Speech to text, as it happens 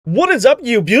What is up,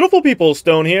 you beautiful people?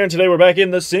 Stone here, and today we're back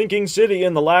in the sinking city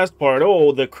in the last part.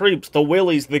 Oh, the creeps, the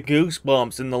willies, the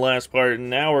goosebumps in the last part, and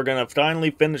now we're gonna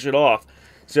finally finish it off.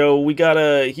 So we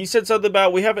gotta, he said something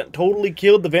about we haven't totally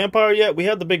killed the vampire yet. We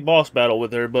had the big boss battle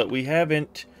with her, but we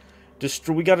haven't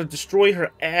we gotta destroy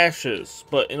her ashes.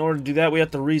 But in order to do that, we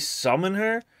have to resummon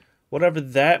her, whatever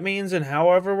that means, and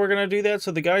however we're gonna do that.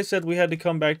 So the guy said we had to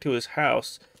come back to his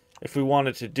house if we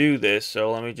wanted to do this.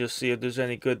 So let me just see if there's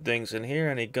any good things in here.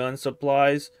 Any gun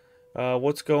supplies?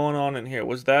 What's going on in here?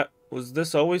 Was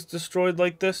this always destroyed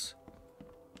like this?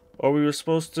 Or we were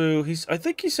supposed to, I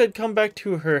think he said come back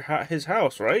to his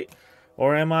house, right?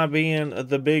 Or am I being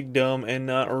the big dumb and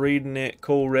not reading it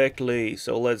correctly?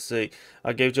 So let's see.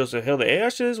 I gave Joseph Hill the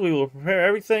ashes. We will prepare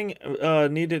everything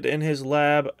needed in his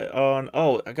lab on,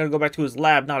 oh, I gotta go back to his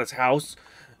lab, not his house.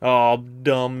 Oh,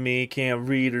 dumb me, can't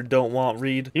read or don't want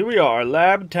read. Here we are,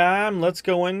 lab time. Let's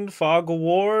go in. Fog of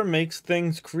war makes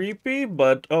things creepy,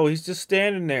 but oh, he's just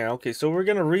standing there. Okay, so we're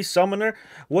gonna resummon her.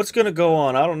 What's gonna go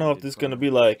on? I don't know if this is gonna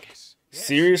be like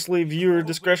seriously viewer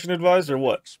discretion advised or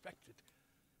what.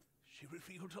 She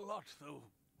revealed a lot, though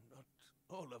not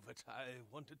all of it I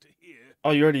wanted to hear. Oh,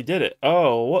 you already did it.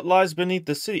 Oh, what lies beneath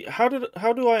the city? How do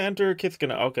I enter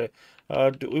Kithkana? Okay,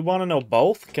 do we want to know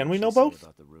both? Can we know both?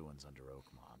 About the ruins under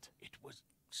Oakmont. It was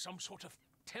some sort of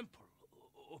temple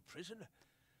or prison.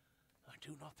 I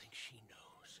do not think she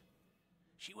knows.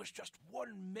 She was just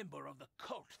one member of the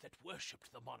cult that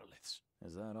worshipped the monoliths.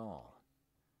 Is that all?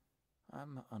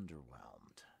 I'm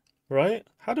underwhelmed. Right?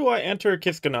 How do I enter Did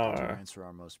you Kithkana? answer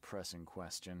our most pressing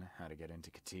question, how to get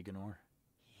into Katiganor?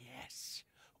 Yes.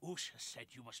 Usha said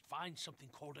you must find something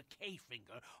called a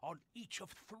K-finger on each of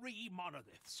 3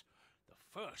 monoliths. The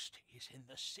first is in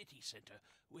the city center,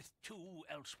 with 2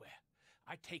 elsewhere.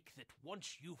 I take that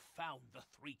once you've found the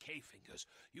 3 K-fingers,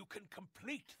 you can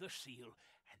complete the seal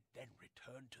and then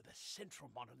return to the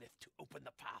central monolith to open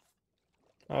the path.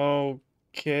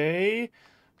 Okay.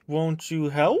 Won't you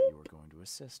help? You were going to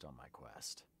assist on my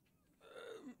quest.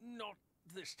 Not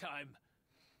this time.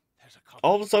 There's a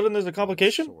All of a sudden there's a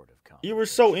complication? Sort of You were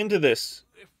so into this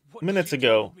If what minutes she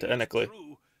ago, told me is technically.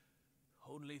 true,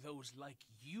 only those like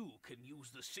you can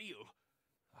use the seal.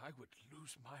 I would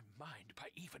lose my mind by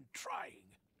even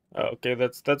trying. Okay,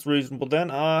 that's reasonable then.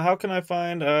 How can I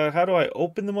find, how do I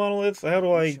open the monolith? How do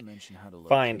You I should mention how to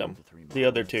find locate them? 3 The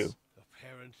other 2. monoliths.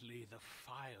 Apparently the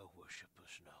fire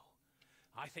worshippers know.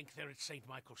 I think they're at St.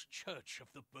 Michael's Church of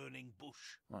the Burning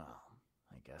Bush. Well,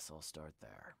 I guess I'll start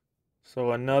there.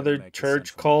 So another Make the church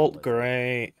central cult? monolith.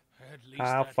 Great. At least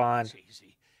I'll that find. part's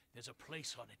easy. There's a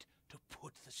place on it to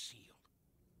put the seal.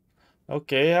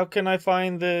 Okay, how can I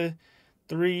find the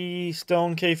 3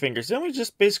 stone K-fingers? Didn't we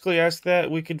just basically ask that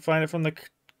we could find it from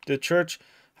the church?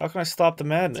 How can I stop the What's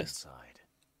madness? inside?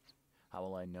 How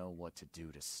will I know what to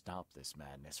do to stop this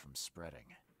madness from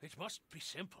spreading? It must be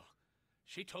simple.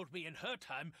 She told me in her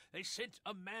time they sent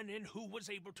a man in who was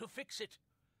able to fix it.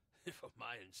 If a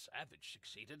Mayan savage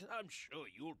succeeded, I'm sure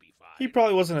you'll be fine. He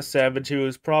probably wasn't a savage. He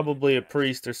was probably a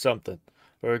priest or something.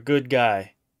 Or a good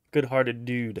guy. Good-hearted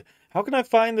dude. How can I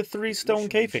find the 3 You stone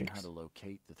should mention K-fingers? How to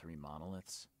locate the 3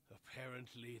 monoliths?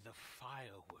 Apparently the fire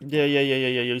would... Yeah.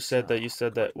 You said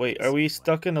that. Wait, are we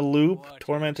stuck in a loop? What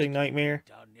Tormenting else can be nightmare?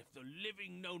 done if the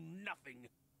living know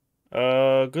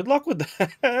nothing? Good luck with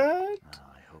that.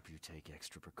 I hope you take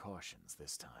extra precautions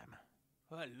this time.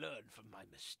 I learn from my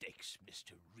mistakes,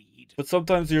 Mr. Reed. But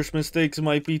sometimes your mistakes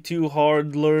might be too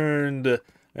hard learned,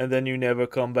 and then you never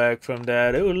come back from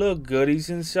that. Oh, look, goodies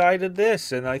inside of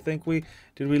this. And I think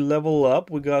did we level up?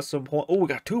 We got some points. Oh, we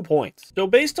got 2 points. So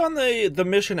based on the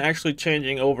mission actually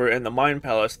changing over in the Mind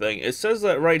Palace thing, it says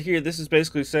that right here, this is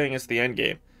basically saying it's the end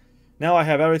game. Now I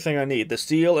have everything I need, the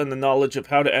seal and the knowledge of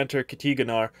how to enter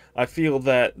Katiganar. I feel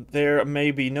that there may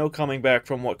be no coming back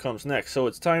from what comes next, so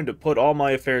it's time to put all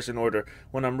my affairs in order.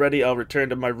 When I'm ready, I'll return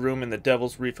to my room in the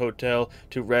Devil's Reef Hotel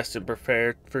to rest and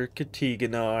prepare for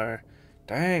Katiganar.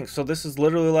 Dang, so this is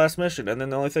literally the last mission, and then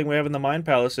the only thing we have in the Mind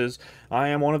Palace is, I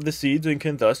am one of the seeds and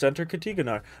can thus enter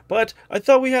Katiganar. But I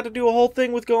thought we had to do a whole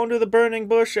thing with going to the Burning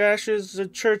Bush, Ashes,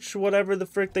 Church, whatever the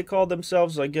frick they call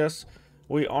themselves, I guess.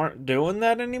 We aren't doing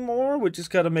that anymore. We just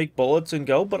gotta make bullets and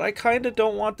go. But I kind of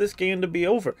don't want this game to be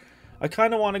over. I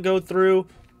kind of want to go through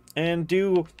and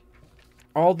do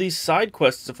all these side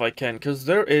quests if I can. Because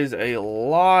there is a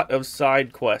lot of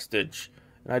side questage.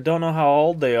 And I don't know how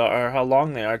old they are or how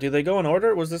long they are. Do they go in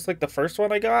order? Was this like the first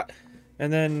one I got?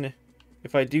 And then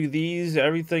if I do these,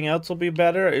 everything else will be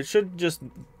better. It should just,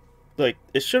 like,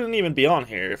 it shouldn't even be on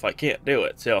here if I can't do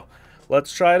it. So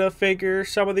let's try to figure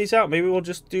some of these out. Maybe we'll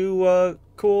just do a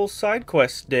cool side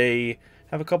quest day.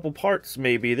 Have a couple parts,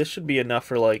 maybe. This should be enough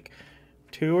for, like,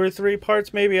 2 or 3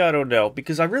 parts, maybe, I don't know,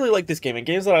 because I really like this game. In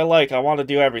games that I like, I want to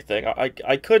do everything.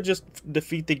 I could just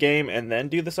defeat the game and then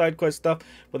do the side quest stuff,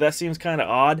 but that seems kind of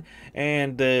odd,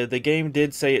 and the game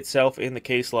did say itself in the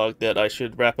case log that I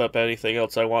should wrap up anything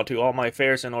else I want to, all my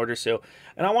affairs in order, so,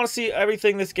 and I want to see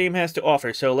everything this game has to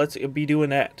offer, so let's be doing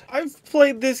that. I've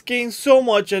played this game so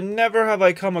much, and never have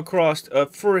I come across a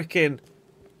freaking...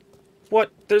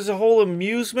 What? There's a whole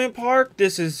amusement park?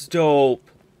 This is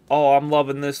dope. Oh, I'm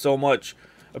loving this so much.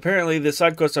 Apparently, the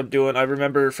side quest I'm doing, I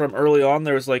remember from early on,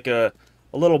 there was like a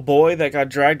little boy that got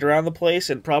dragged around the place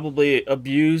and probably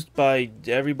abused by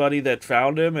everybody that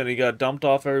found him, and he got dumped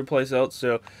off every place else,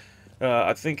 so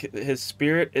I think his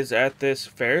spirit is at this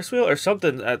Ferris wheel or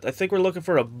something. I think we're looking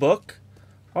for a book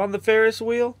on the Ferris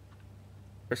wheel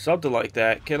or something like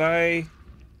that. Can I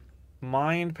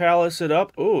mind palace it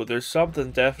up? Ooh, there's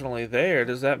something definitely there.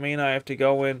 Does that mean I have to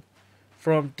go in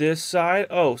from this side?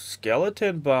 Oh,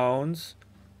 skeleton bones.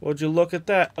 Would you look at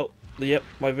that? Oh, yep,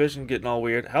 my vision getting all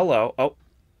weird. Hello. Oh,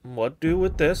 what do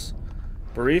with this?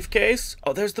 Briefcase?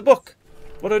 Oh, there's the book.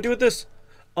 What do I do with this?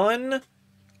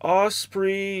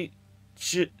 Osprey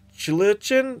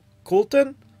Chilichen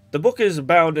Kulten? The book is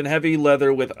bound in heavy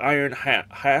leather with iron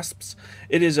hasps.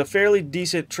 It is a fairly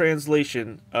decent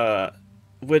translation,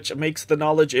 which makes the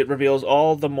knowledge it reveals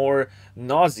all the more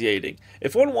nauseating.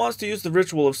 If one wants to use the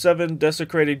ritual of 7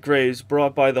 desecrated graves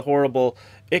brought by the horrible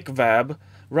Ikvab,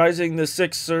 rising the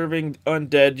 6 serving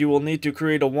undead, you will need to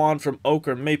create a wand from oak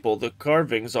or maple. The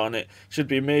carvings on it should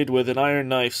be made with an iron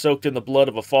knife soaked in the blood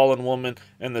of a fallen woman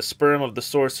and the sperm of the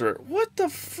sorcerer. What the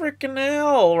frickin'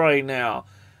 hell right now?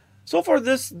 So far,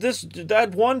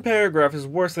 that one paragraph is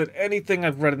worse than anything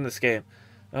I've read in this game.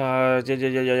 While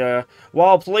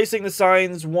placing the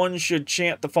signs, one should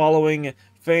chant the following: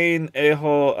 Fein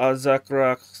eho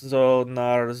azakrak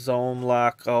zonar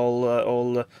zomlak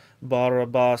ol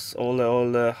barabas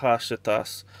ole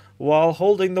hashitas, while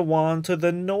holding the wand to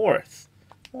the north.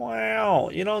 Wow,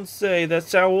 you don't say.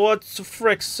 That's how. What's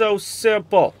frick so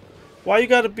simple? Why you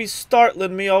gotta be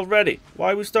startling me already?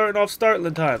 Why are we starting off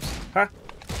startling times? Huh?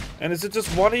 And is it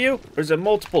just one of you? Or is it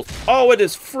multiple? Oh, it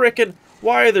is frickin'.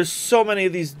 Why are there so many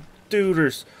of these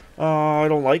duders? I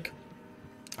don't like.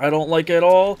 I don't like at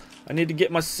all. I need to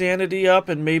get my sanity up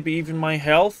and maybe even my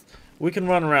health. We can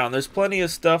run around. There's plenty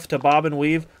of stuff to bob and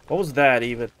weave. What was that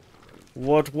even?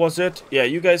 What was it? Yeah,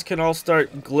 you guys can all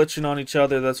start glitching on each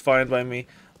other. That's fine by me.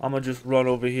 I'm gonna just run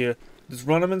over here. Just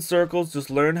run them in circles.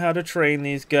 Just learn how to train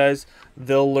these guys.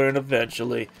 They'll learn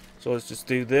eventually. So let's just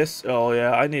do this. Oh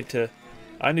yeah, I need to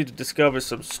discover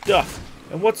some stuff.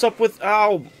 And what's up with...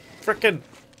 Ow! Frickin'.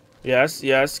 Yes,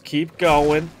 yes, keep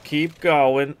going. Keep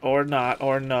going. Or not.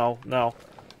 Or no. No.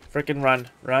 Frickin' run.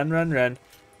 Run, run, run.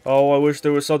 Oh, I wish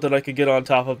there was something I could get on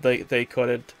top of. They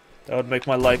couldn't. That would make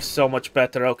my life so much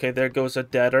better. Okay, there goes a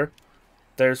deader.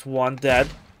 There's one dead.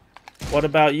 What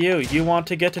about you? You want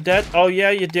to get to dead? Oh,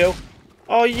 yeah, you do.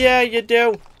 Oh, yeah, you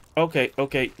do. Okay,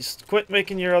 okay. Just quit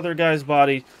making your other guy's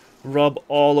body rub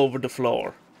all over the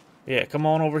floor. Yeah, come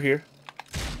on over here.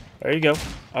 There you go.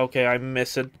 Okay, I'm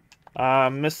missing.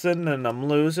 I'm missing and I'm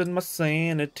losing my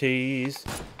sanities.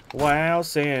 Wow,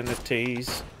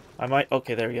 sanities. I might...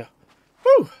 Okay, there we go.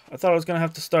 Whew! I thought I was going to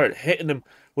have to start hitting him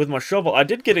with my shovel. I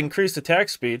did get increased attack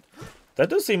speed. That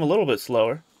does seem a little bit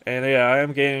slower. And yeah, I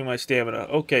am gaining my stamina.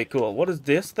 Okay, cool. What is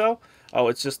this, though? Oh,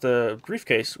 it's just a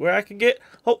briefcase where I can get,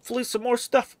 hopefully, some more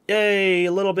stuff. Yay,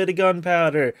 a little bit of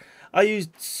gunpowder. I used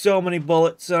so many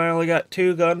bullets and I only got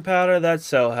 2 gunpowder. That's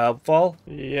so helpful.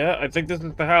 Yeah, I think this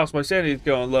is the house. My sanity's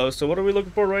going low. So what are we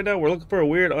looking for right now? We're looking for a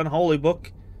weird unholy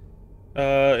book.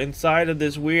 Inside of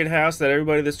this weird house that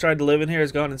everybody that's tried to live in here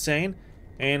has gone insane.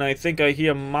 And I think I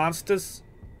hear monsters.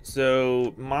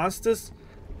 So, monsters?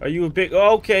 Are you a big...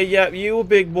 Okay, yeah, you a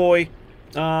big boy.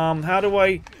 How do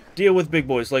I deal with big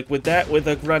boys? Like with that, with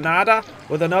a granada?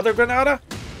 With another granada?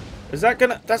 Is that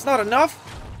gonna... That's not enough?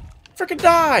 Frickin'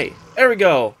 die! There we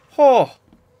go. Oh.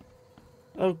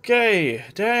 Okay,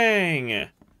 dang. I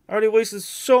already wasted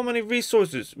so many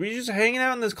resources. Were you just hanging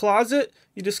out in this closet?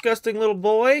 You disgusting little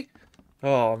boy?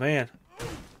 Oh, man.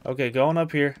 Okay, going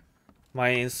up here. My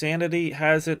insanity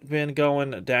hasn't been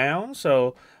going down,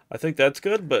 so I think that's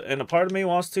good. And a part of me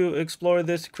wants to explore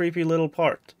this creepy little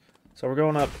part. So we're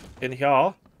going up in here.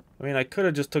 I mean, I could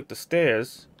have just took the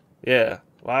stairs. Yeah.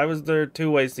 Why was there 2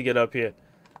 ways to get up here?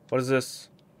 What is this?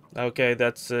 Okay,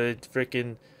 that's a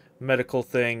freaking medical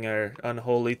thing or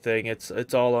unholy thing. It's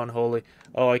all unholy.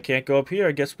 Oh, I can't go up here.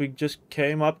 I guess we just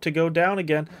came up to go down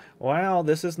again. Wow,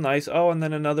 this is nice. Oh, and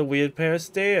then another weird pair of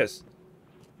stairs.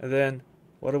 And then,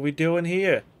 what are we doing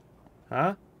here?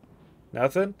 Huh?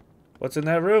 Nothing? What's in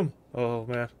that room? Oh,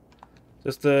 man.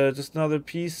 Just another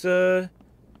piece,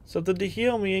 Something to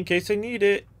heal me in case I need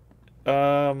it.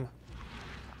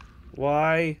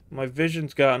 Why? My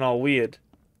vision's gotten all weird.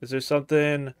 Is there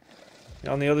something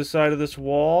on the other side of this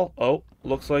wall? Oh,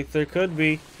 looks like there could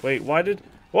be. Wait, why did...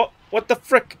 What the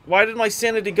frick? Why did my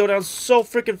sanity go down so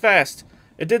freaking fast?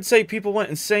 It did say people went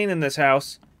insane in this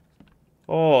house.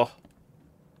 Oh.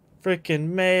 Freaking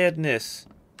madness.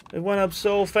 It went up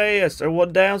so fast. Or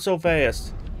went down so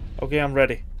fast. Okay, I'm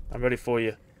ready. I'm ready for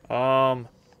you. Hello?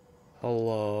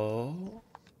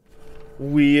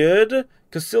 Weird.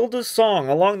 Casilda's song.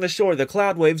 Along the shore the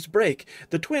cloud waves break.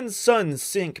 The twin suns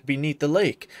sink beneath the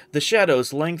lake. The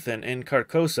shadows lengthen in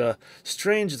Carcosa.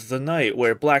 Strange is the night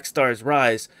where black stars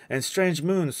rise, and strange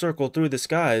moons circle through the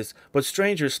skies. But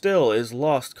stranger still is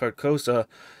lost Carcosa.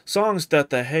 Songs that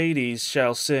the Hades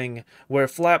shall sing, where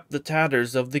flap the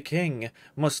tatters of the king,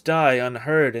 must die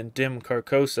unheard in dim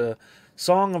Carcosa.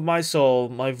 Song of my soul,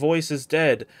 my voice is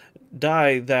dead.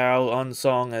 Die thou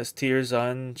unsung as tears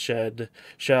unshed,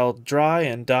 shall dry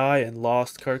and die in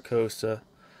lost Carcosa.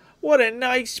 What a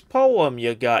nice poem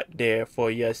you got there for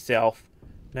yourself.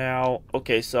 Now,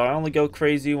 okay, so I only go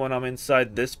crazy when I'm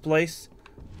inside this place,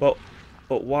 but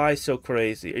why so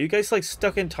crazy? Are you guys like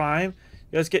stuck in time?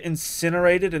 You guys get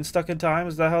incinerated and stuck in time?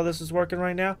 Is that how this is working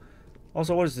right now?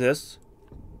 Also, what is this?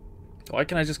 Why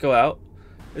can't I just go out?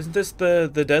 Isn't this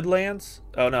the Deadlands?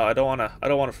 Oh no, I don't wanna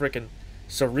frickin'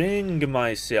 syringe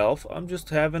myself. I'm just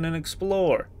having an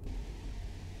explore.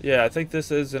 Yeah, I think this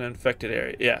is an infected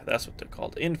area. Yeah, that's what they're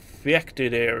called.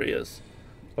 Infected areas.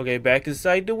 Okay, back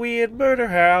inside the weird murder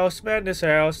house, madness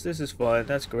house. This is fun.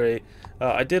 That's great.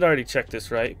 I did already check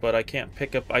this, right? But I can't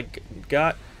pick up. I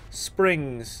got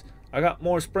springs. I got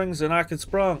more springs than I can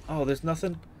sprung. Oh, there's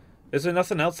nothing. Is there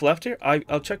nothing else left here?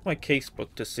 I'll check my casebook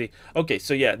to see. Okay,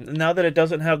 so yeah, now that it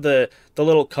doesn't have the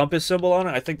little compass symbol on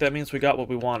it, I think that means we got what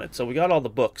we wanted. So we got all the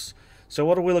books. So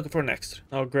what are we looking for next?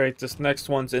 Oh great, this next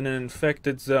one's in an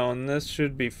infected zone. This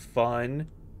should be fun.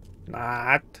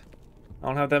 Not. I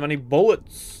don't have that many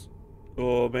bullets.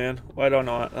 Oh man, why don't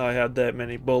I have that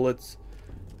many bullets?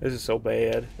 This is so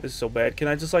bad. This is so bad. Can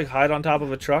I just like hide on top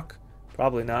of a truck?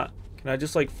 Probably not. Can I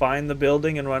just like find the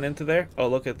building and run into there? Oh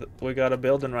look at we got a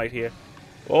building right here.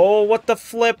 Oh, what the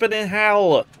flippin' in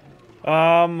hell?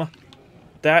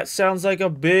 That sounds like a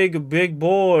big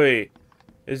boy.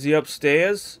 Is he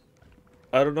upstairs?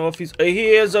 I don't know if he's...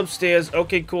 he is upstairs.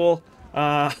 Okay, cool.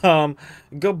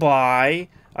 Goodbye.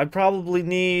 I probably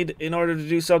need, in order to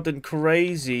do something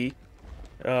crazy,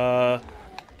 a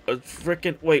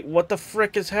frickin'... Wait, what the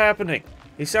frick is happening?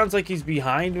 He sounds like he's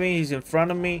behind me. He's in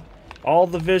front of me. All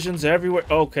the visions everywhere.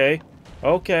 Okay.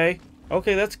 Okay.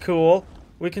 Okay, that's cool.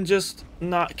 We can just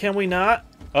not... Can we not?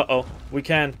 Uh-oh. We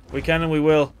can. We can and we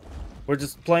will. We're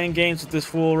just playing games with this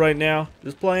fool right now.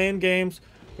 Just playing games.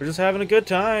 We're just having a good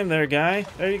time there, guy.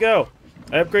 There you go.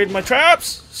 I upgraded my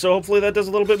traps, so hopefully that does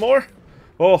a little bit more.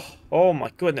 Oh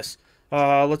my goodness.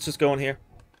 Let's just go in here.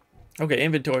 Okay,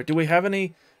 inventory. Do we have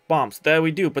any bombs? That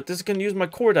we do, but this can use my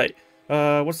cordite.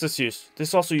 What's this use?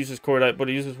 This also uses cordite, but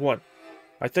it uses one.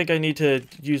 I think I need to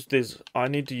use this. I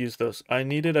need to use those. I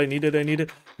need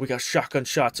it. We got shotgun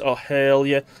shots. Oh, hell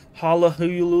yeah.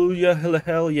 Hallelujah.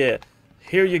 Hell yeah.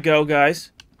 Here you go,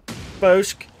 guys.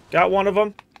 Boshk. Got one of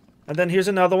them. And then here's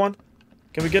another one.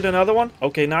 Can we get another one?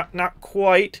 Okay, not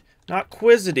quite. Not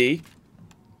quizity.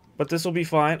 But this will be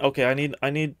fine. Okay, I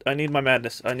need my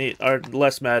madness. Or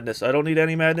less madness. I don't need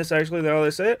any madness, actually, now that I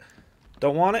say it.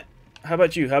 Don't want it. How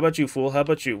about you? How about you, fool? How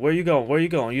about you? Where you going? Where you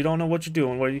going? You don't know what you're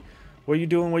doing. Where you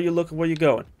doing? Where you looking? Where you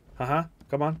going? Uh-huh.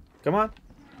 Come on. Come on.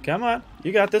 Come on.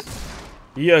 You got this.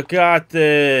 You got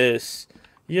this.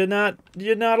 You're not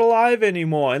alive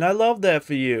anymore, and I love that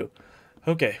for you.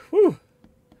 Okay. Whew.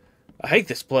 I hate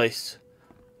this place.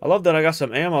 I love that I got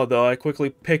some ammo, though. I quickly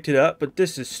picked it up, but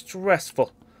this is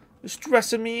stressful. It's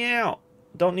stressing me out.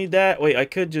 Don't need that. Wait, I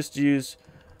could just use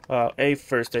a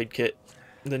first aid kit.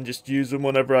 Then just use them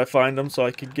whenever I find them so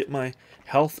I could get my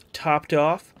health topped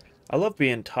off. I love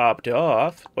being topped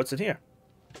off. What's in here?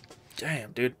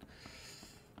 Damn, dude.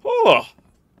 Oh,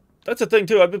 that's the thing,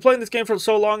 too. I've been playing this game for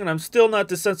so long, and I'm still not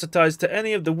desensitized to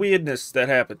any of the weirdness that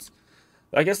happens.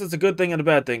 I guess it's a good thing and a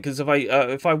bad thing, because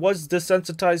if I was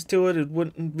desensitized to it, it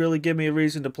wouldn't really give me a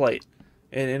reason to play it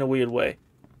in a weird way.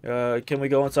 Can we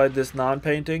go inside this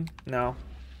non-painting? No.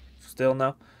 Still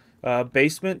no.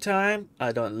 Basement time?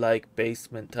 I don't like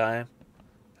basement time.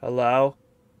 Hello?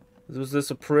 Was this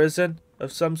a prison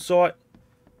of some sort?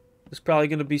 There's probably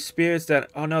going to be spirits that...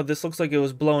 Oh no, this looks like it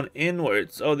was blown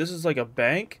inwards. Oh, this is like a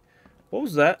bank? What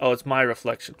was that? Oh, it's my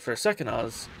reflection. For a second, I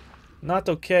was not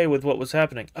okay with what was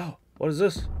happening. Oh, what is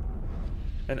this?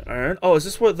 An urn? Oh, is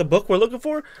this what the book we're looking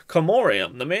for?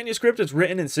 Comorium. The manuscript is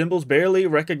written in symbols barely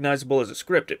recognizable as a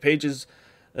script. It pages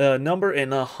number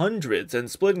in the hundreds,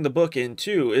 and splitting the book in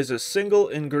two is a single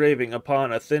engraving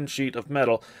upon a thin sheet of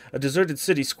metal. A deserted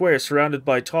city square surrounded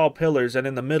by tall pillars, and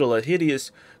in the middle a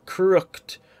hideous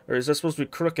crooked, or is that supposed to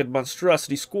be crooked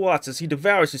monstrosity, squats as he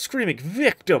devours his screaming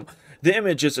victim. The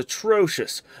image is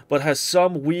atrocious, but has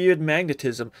some weird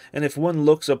magnetism, and if one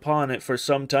looks upon it for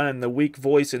some time, the weak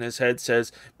voice in his head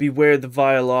says, "Beware the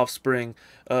vile offspring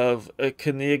of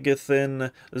Knigathin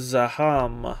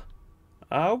Zaham."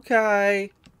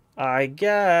 Okay, I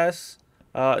guess.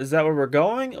 Is that where we're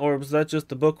going, or was that just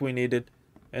the book we needed?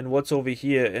 And what's over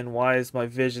here, and why is my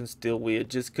vision still weird?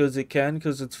 Just because it can,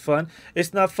 because it's fun?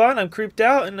 It's not fun, I'm creeped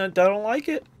out, and I don't like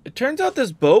it. It turns out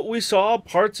this boat we saw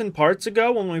parts and parts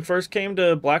ago when we first came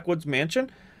to Blackwood's mansion,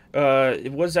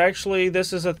 it was actually,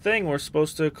 this is a thing we're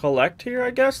supposed to collect here,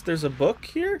 I guess? There's a book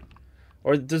here?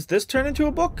 Or does this turn into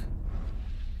a book?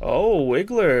 Oh,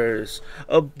 Wigglers.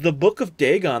 The Book of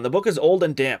Dagon. The book is old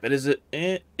and damp. It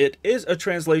is a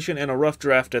translation and a rough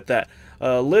draft at that.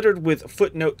 Littered with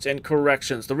footnotes and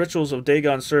corrections. The rituals of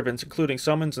Dagon's servants, including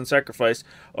summons and sacrifice,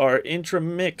 are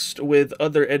intermixed with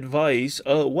other advice.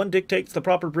 One dictates the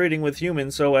proper breeding with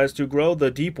humans so as to grow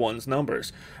the deep one's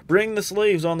numbers. Bring the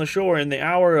slaves on the shore in the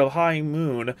hour of high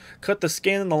moon. Cut the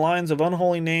skin and the lines of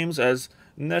unholy names as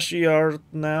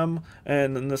Neshiarnam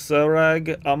and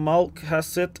Nasarag Amalk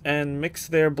Hasit, and mix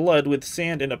their blood with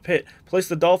sand in a pit. Place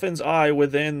the dolphin's eye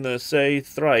within the say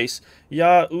thrice.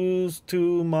 Ya uz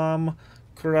tu mam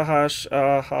krahash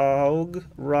ahog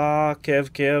ra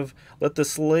kev kev. Let the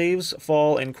slaves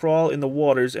fall and crawl in the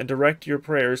waters, and direct your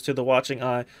prayers to the watching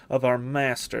eye of our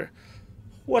master.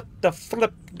 What the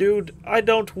flip, dude? I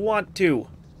don't want to.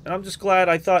 And I'm just glad.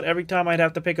 I thought every time I'd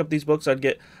have to pick up these books I'd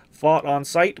get fought on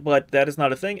sight, but that is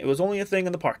not a thing. It was only a thing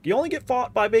in the park. You only get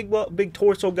fought by big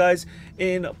torso guys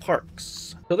in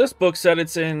parks. So this book said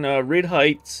it's in Reed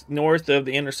Heights, north of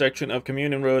the intersection of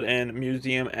Communion Road and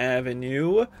Museum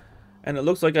Avenue. And it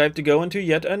looks like I have to go into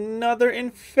yet another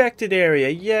infected area.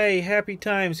 Yay, happy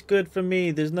times, good for me.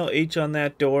 There's no H on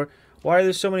that door. Why are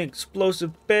there so many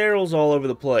explosive barrels all over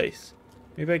the place?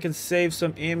 Maybe I can save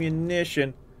some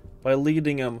ammunition by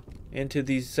leading them into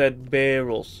these said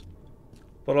barrels.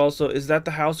 But also, is that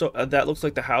the house? That looks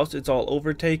like the house. It's all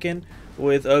overtaken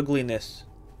with ugliness.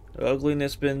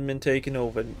 Ugliness been taken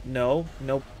over. No,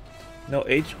 nope, no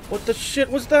H. What the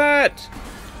shit was that?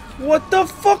 What the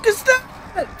fuck is that?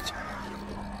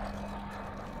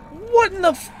 What in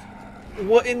the?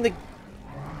 What in the?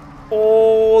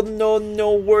 Oh no,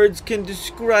 no words can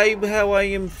describe how I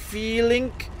am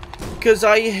feeling. Cause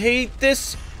I hate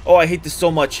this. Oh, I hate this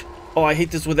so much. Oh, I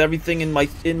hate this with everything in my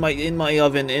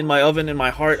oven, in my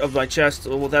heart of my chest.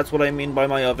 Well, that's what I mean by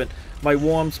my oven. My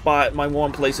warm spot, my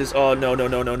warm places. Oh, no, no,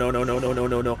 no, no, no, no, no, no, no,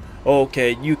 no, no.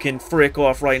 Okay, you can frick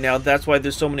off right now. That's why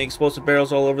there's so many explosive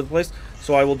barrels all over the place.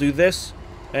 So I will do this,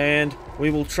 and we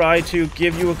will try to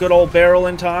give you a good old barrel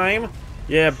in time.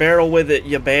 Yeah, barrel with it,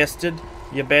 you bastard.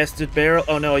 You bastard barrel.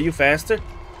 Oh, no, are you faster?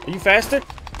 Are you faster?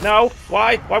 No.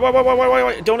 Why?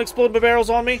 Why? Don't explode my barrels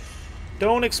on me.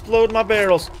 Don't explode my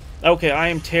barrels. Okay, I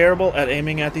am terrible at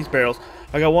aiming at these barrels.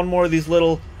 I got one more of these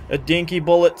little dinky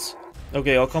bullets.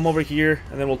 Okay, I'll come over here,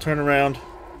 and then we'll turn around.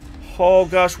 Oh,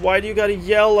 gosh, why do you gotta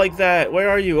yell like that? Where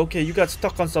are you? Okay, you got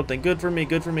stuck on something. Good for me,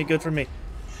 good for me, good for me.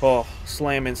 Oh,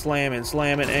 slamming, slamming,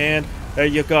 slamming, and there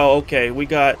you go. Okay, we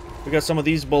got some of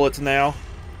these bullets now.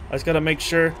 I just gotta make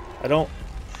sure I don't...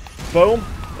 Boom.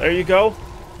 There you go.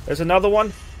 There's another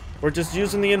one. We're just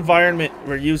using the environment.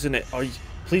 We're using it. Oh,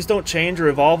 please don't change or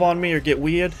evolve on me or get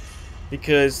weird,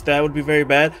 because that would be very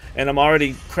bad. And I'm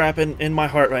already crapping in my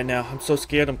heart right now. I'm so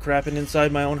scared I'm crapping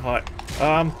inside my own heart.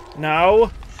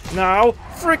 Now,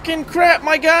 freaking crap,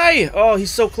 my guy! Oh,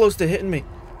 he's so close to hitting me.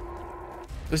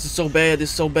 This is so bad, this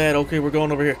is so bad. Okay, we're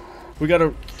going over here. We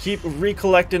gotta keep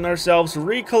recollecting ourselves,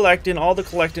 recollecting, all the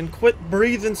collecting. Quit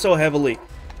breathing so heavily.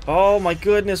 Oh my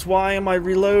goodness, why am I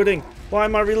reloading? Why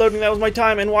am I reloading? That was my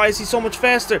time, and why is he so much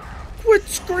faster? Quit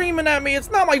screaming at me,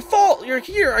 it's not my fault! You're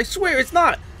here, I swear it's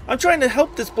not! I'm trying to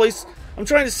help this place. I'm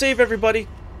trying to save everybody.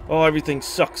 Oh, everything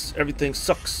sucks. Everything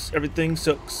sucks. Everything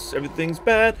sucks. Everything's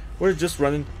bad. We're just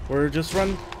running. We're just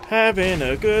running. Having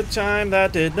a good time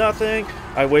that did nothing.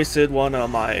 I wasted one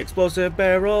of my explosive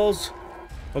barrels.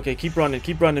 Okay, keep running.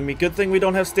 Keep running me. Good thing we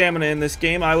don't have stamina in this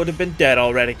game. I would have been dead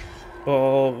already.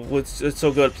 Oh, it's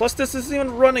so good. Plus, this isn't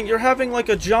even running. You're having like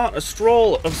a jaunt, a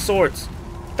stroll of sorts.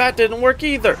 That didn't work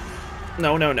either.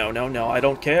 No. I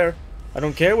don't care. I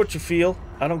don't care what you feel.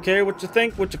 I don't care what you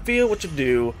think, what you feel, what you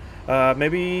do.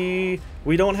 Maybe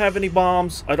we don't have any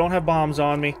bombs. I don't have bombs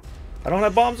on me. I don't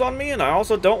have bombs on me, and I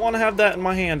also don't want to have that in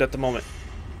my hand at the moment.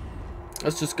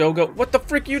 Let's just go. What the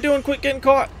frick are you doing? Quit getting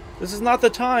caught. This is not the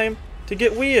time to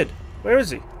get weird. Where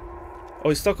is he? Oh,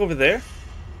 he's stuck over there?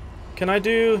 Can I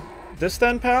do this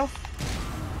then, pal?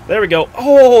 There we go.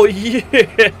 Oh,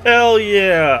 yeah. Hell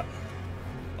yeah.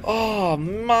 Oh,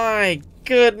 my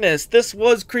goodness. This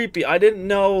was creepy. I didn't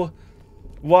know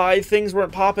why things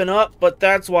weren't popping up, but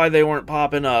that's why they weren't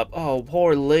popping up. Oh,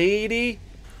 poor lady.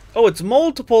 Oh, it's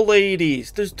multiple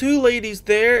ladies. There's 2 ladies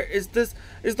there. Is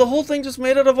the whole thing just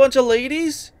made out of a bunch of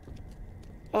ladies?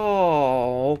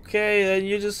 Oh, okay. Then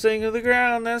you just sink to the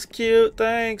ground. That's cute.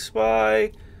 Thanks.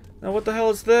 Bye. Now, what the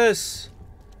hell is this?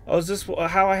 Oh, is this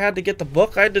how I had to get the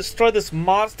book? I had to destroy this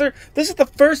monster? This is the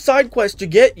first side quest you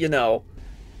get, you know.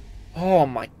 Oh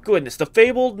my goodness, the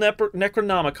fabled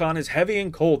Necronomicon is heavy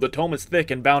and cold. The tome is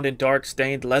thick and bound in dark,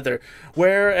 stained leather.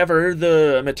 Wherever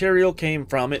the material came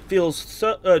from, it feels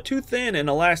too thin and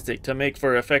elastic to make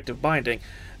for effective binding.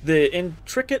 The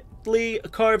intricately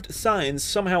carved signs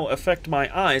somehow affect my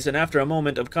eyes, and after a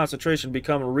moment of concentration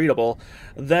become readable.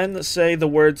 Then say the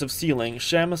words of sealing.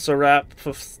 Shem, Sarap,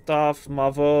 Pstaf,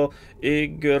 Mavo,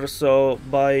 Igurso,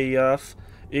 Bayaf,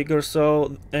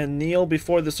 Igurso, and kneel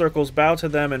before the circles, bow to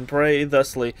them, and pray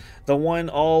thusly. The one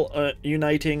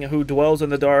all-uniting who dwells in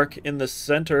the dark, in the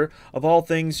center of all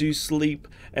things you sleep,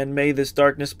 and may this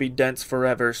darkness be dense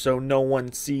forever, so no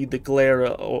one see the glare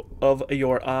of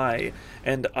your eye.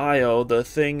 And Io, the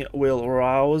thing, will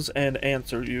rouse and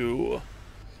answer you.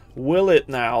 Will it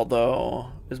now,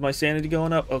 though? Is my sanity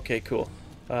going up? Okay, cool.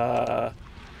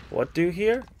 What do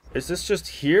here? Is this just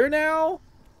here now?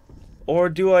 Or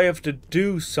do I have to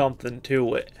do something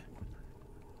to it?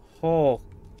 Oh,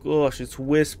 gosh, it's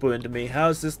whispering to me. How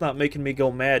is this not making me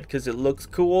go mad because it looks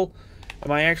cool?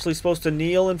 Am I actually supposed to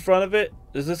kneel in front of it?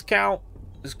 Does this count?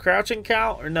 Does crouching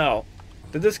count or no?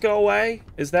 Did this go away?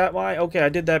 Is that why? Okay, I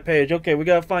did that page. Okay, we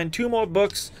gotta find 2 more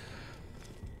books.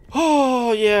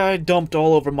 Oh, yeah, I dumped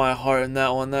all over my heart in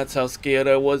that one. That's how scared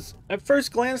I was. At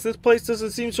first glance, this place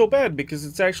doesn't seem so bad because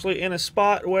it's actually in a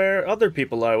spot where other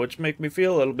people are, which make me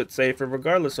feel a little bit safer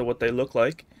regardless of what they look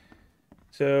like.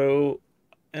 So,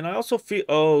 and I also feel...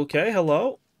 Oh, okay,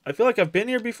 hello? I feel like I've been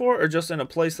here before, or just in a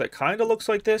place that kind of looks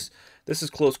like this. This is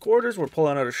close quarters. We're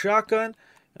pulling out a shotgun.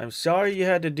 I'm sorry you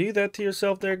had to do that to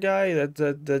yourself there, guy.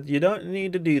 That you don't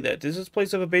need to do that. Does this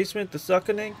place have a basement? The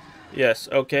suckening? Yes,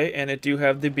 okay, and it do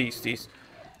have the beasties.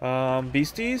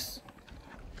 Beasties?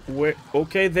 Where?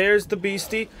 Okay, there's the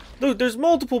beastie. Look, there's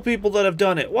multiple people that have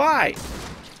done it. Why?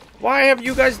 Why have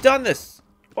you guys done this?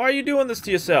 Why are you doing this to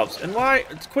yourselves? And why?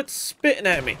 Quit spitting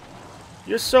at me.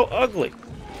 You're so ugly.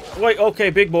 Wait, okay,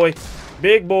 big boy.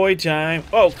 Big boy time.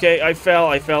 Okay, I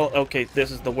fell. Okay,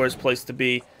 this is the worst place to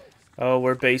be. Oh,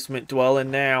 we're basement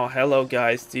dwelling now. Hello,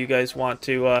 guys. Do you guys want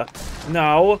to,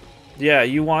 no? Yeah,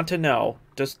 you want to know.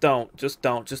 Just don't.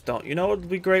 You know what would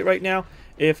be great right now?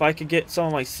 If I could get some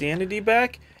of my sanity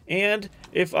back, and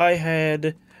if I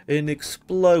had an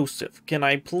explosive. Can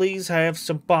I please have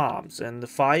some bombs? And the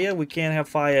fire? We can't have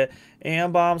fire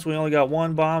and bombs. We only got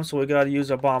 1 bomb, so we gotta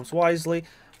use our bombs wisely.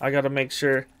 I gotta make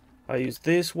sure I use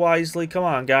this wisely. Come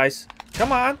on, guys.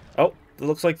 Come on. Oh, it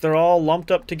looks like they're all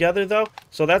lumped up together, though.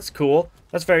 So that's cool.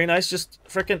 That's very nice. Just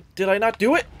frickin'... Did I not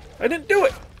do it? I didn't do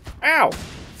it. Ow.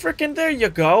 Frickin' there you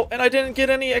go. And I didn't get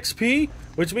any XP,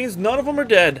 which means none of them are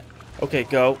dead. Okay,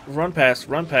 go. Run past.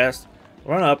 Run past.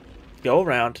 Run up. Go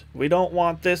around. We don't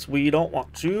want this. We don't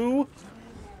want you.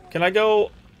 Can I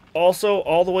go also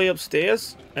all the way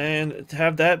upstairs and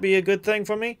have that be a good thing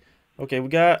for me? Okay, we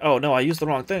got... Oh, no, I used the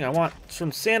wrong thing. I want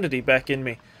some sanity back in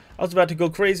me. I was about to go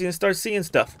crazy and start seeing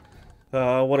stuff.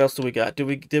 What else do we got? Did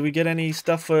we get any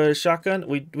stuff for shotgun?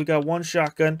 We got 1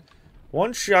 shotgun.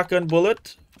 1 shotgun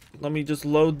bullet. Let me just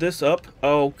load this up.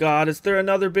 Oh, God. Is there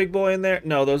another big boy in there?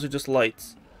 No, those are just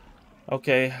lights.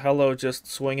 Okay, hello, just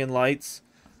swinging lights.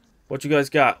 What you guys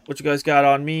got? What you guys got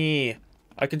on me?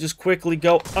 I can just quickly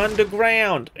go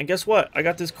underground. And guess what? I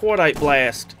got this cordite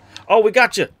blast. Oh, we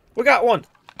got you. We got one.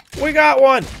 We got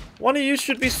one. One of you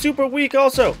should be super weak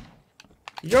also.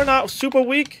 You're not super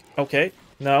weak? Okay,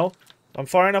 no. I'm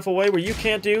far enough away where you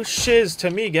can't do shiz to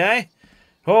me, guy.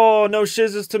 Oh, no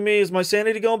shizzes to me. Is my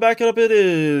sanity going back up? It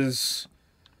is.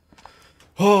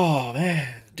 Oh,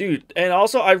 man. Dude, and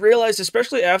also I realized,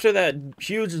 especially after that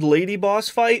huge lady boss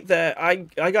fight, that I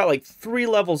got like 3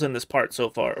 levels in this part so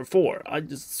far, or 4. I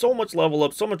just so much level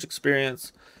up, so much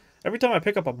experience. Every time I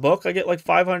pick up a book, I get like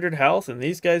 500 health, and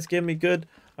these guys give me good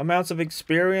amounts of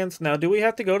experience. Now, do we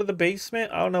have to go to the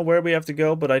basement? I don't know where we have to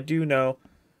go, but I do know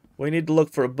we need to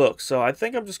look for a book. So I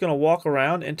think I'm just going to walk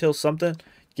around until something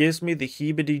gives me the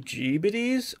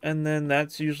heebity-jeebities, and then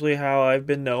that's usually how I've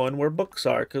been knowing where books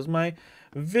are, because my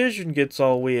vision gets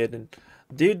all weird. And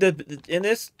dude, in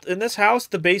this house,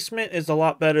 the basement is a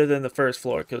lot better than the first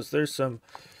floor, because there's some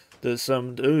bad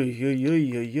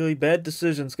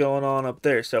decisions going on up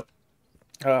there. So,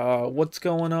 what's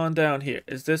going on down here?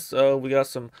 Is this, we got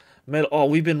some metal. Oh,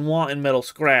 we've been wanting metal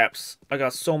scraps. I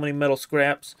got so many metal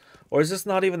scraps. Or is this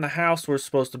not even the house we're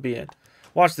supposed to be in?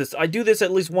 Watch this. I do this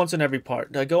at least once in every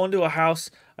part. I go into a house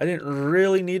I didn't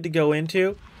really need to go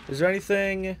into. Is there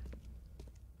anything?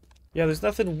 Yeah, there's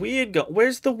nothing weird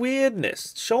where's the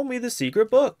weirdness? Show me the secret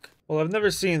book. Well, I've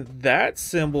never seen that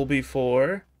symbol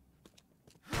before.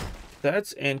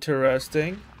 That's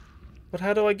interesting. But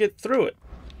how do I get through it?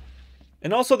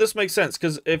 And also, this makes sense,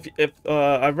 because if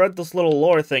I've read this little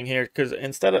lore thing here, because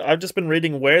I've just been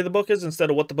reading where the book is instead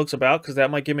of what the book's about, because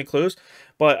that might give me clues.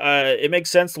 But it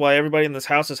makes sense why everybody in this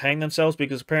house has hanged themselves,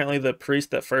 because apparently the priest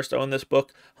that first owned this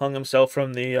book hung himself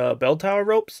from the bell tower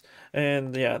ropes.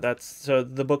 And yeah, so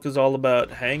the book is all about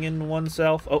hanging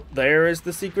oneself. Oh, there is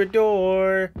the secret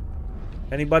door.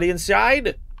 Anybody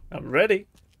inside? I'm ready.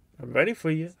 I'm ready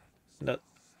for you. No.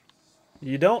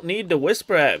 You don't need to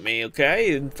whisper at me,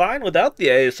 okay? I'm fine without the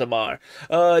ASMR.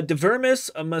 De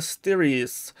Vermis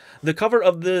Mysterious. The cover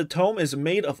of the tome is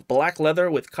made of black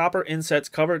leather with copper insets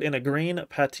covered in a green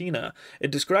patina. It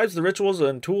describes the rituals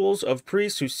and tools of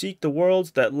priests who seek the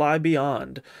worlds that lie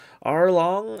beyond.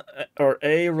 Arlang, or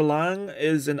A-Rlang,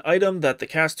 is an item that the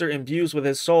caster imbues with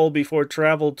his soul before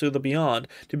travel to the beyond.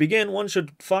 To begin, one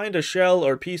should find a shell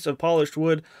or piece of polished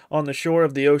wood on the shore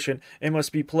of the ocean. It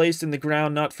must be placed in the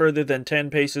ground not further than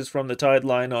 10 paces from the tide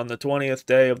line on the 20th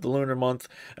day of the lunar month.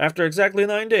 After exactly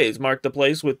 9 days, mark the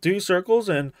place with 2 circles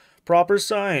and proper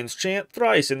signs. Chant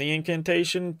thrice in the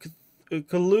incantation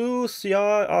Kalu Sia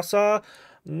Asa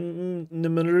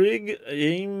Nimrig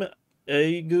Aim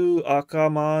Egu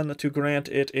Akaman to grant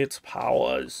it its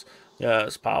powers.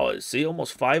 Yes, powers. See,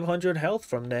 almost 500 health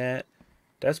from that.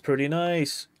 That's pretty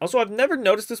nice. Also, I've never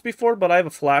noticed this before, but I have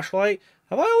a flashlight.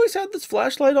 Have I always had this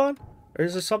flashlight on? Or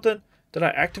is there something? Did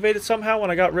I activate it somehow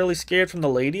when I got really scared from the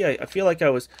lady? I feel like I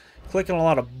was clicking a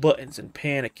lot of buttons and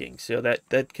panicking, so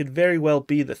that could very well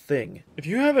be the thing. If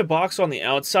you have a box on the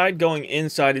outside, going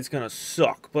inside is gonna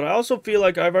suck. But I also feel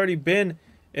like I've already been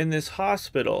in this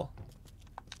hospital.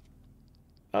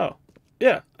 Oh,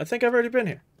 yeah, I think I've already been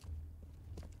here.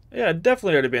 Yeah,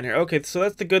 definitely already been here. Okay, so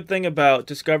that's the good thing about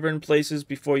discovering places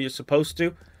before you're supposed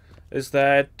to, is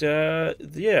that,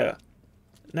 yeah,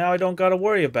 now I don't gotta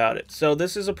worry about it. So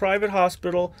this is a private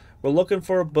hospital. We're looking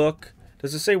for a book.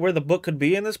 Does it say where the book could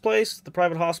be in this place? The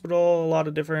private hospital, a lot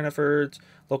of different efforts,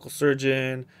 local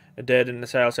surgeon, a dead in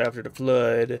this house after the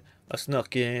flood, a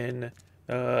snuck in,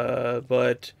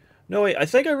 but... No, wait, I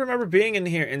think I remember being in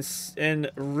here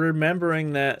and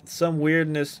remembering that some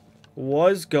weirdness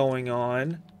was going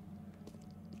on,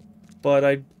 but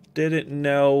I didn't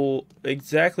know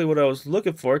exactly what I was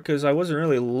looking for, because I wasn't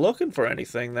really looking for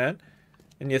anything then.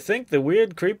 And you think the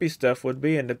weird, creepy stuff would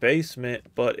be in the basement,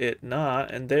 but it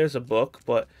not, and there's a book,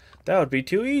 but that would be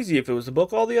too easy if it was a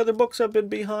book. All the other books have been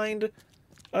behind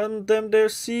them, they're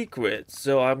secrets,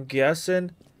 so I'm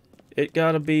guessing... It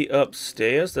gotta be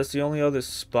upstairs. That's the only other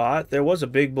spot. There was a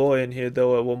big boy in here,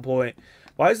 though, at one point.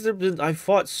 Why has there been... I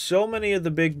fought so many of the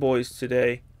big boys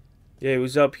today. Yeah, he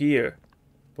was up here.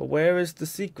 But where is the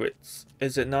secrets?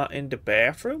 Is it not in the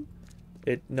bathroom?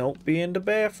 It don't be in the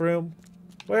bathroom.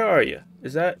 Where are you?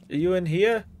 Are you in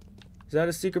here? Is that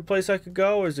a secret place I could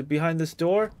go? Or is it behind this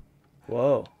door?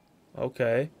 Whoa.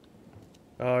 Okay.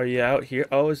 Are you out here?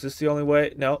 Oh, is this the only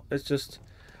way? No, it's just...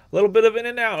 a little bit of in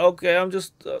and out. Okay, I'm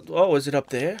just... oh, is it up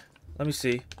there? Let me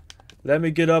see. Let me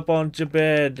get up on your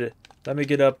bed. Let me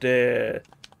get up there.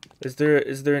 Is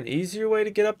there an easier way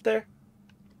to get up there?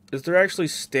 Is there actually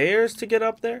stairs to get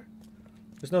up there?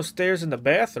 There's no stairs in the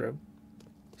bathroom.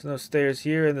 There's no stairs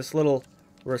here in this little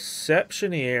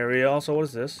reception-y area. Also, what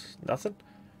is this? Nothing?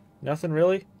 Nothing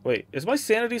really? Wait, is my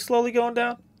sanity slowly going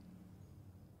down?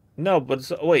 No, but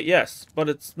it's... wait, yes. But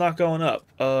it's not going up.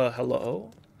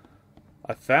 Hello?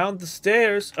 I found the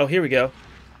stairs. Oh, here we go.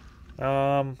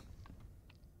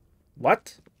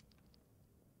 What?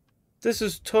 This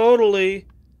is totally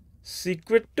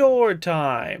secret door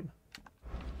time.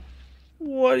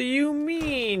 What do you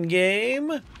mean, game?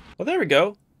 Well, there we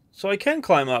go. So I can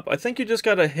climb up. I think you just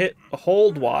gotta hit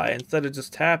hold Y instead of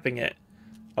just tapping it.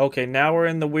 Okay, now we're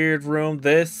in the weird room.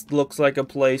 This looks like a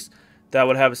place that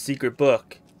would have a secret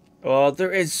book. Well,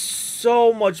 there is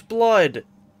so much blood.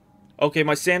 Okay,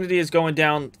 my sanity is going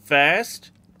down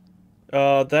fast.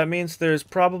 That means there's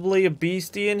probably a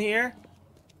beastie in here.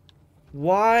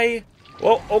 Why?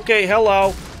 Oh, okay,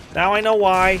 hello. Now I know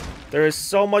why. There is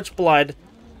so much blood.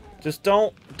 Just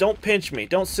don't pinch me.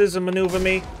 Don't scissor maneuver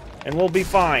me. And we'll be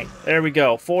fine. There we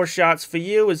go. 4 shots for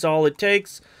you is all it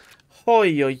takes.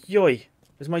 Hoi, hoi, hoi.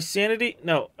 Is my sanity?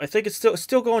 No, I think it's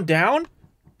still going down?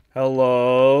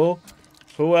 Hello?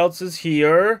 Who else is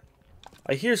here?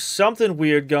 I hear something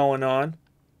weird going on.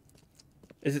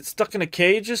 Is it stuck in a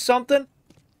cage or something?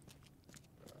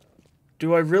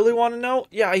 Do I really want to know?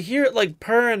 Yeah, I hear it like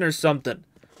purring or something.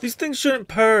 These things shouldn't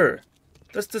purr.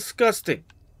 That's disgusting.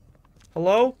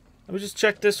 Hello? Let me just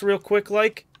check this real quick,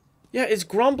 like. Yeah, it's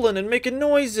grumbling and making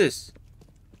noises.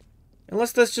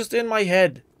 Unless that's just in my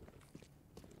head.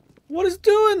 What is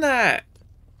doing that?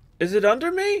 Is it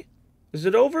under me? Is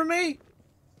it over me?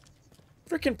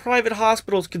 Freaking private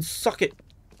hospitals can suck it.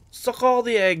 Suck all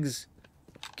the eggs.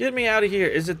 Get me out of here.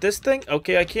 Is it this thing?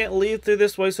 Okay, I can't leave through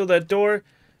this way, so that door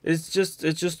is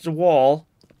it's just a wall.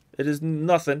 It is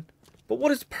nothing. But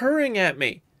what is purring at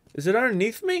me? Is it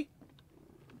underneath me?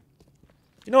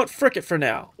 You know what? Frick it for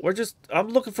now. I'm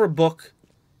looking for a book.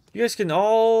 You guys can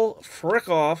all frick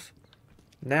off.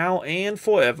 Now and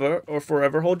forever, or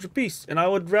forever hold your peace. And I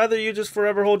would rather you just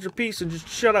forever hold your peace and just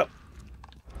shut up.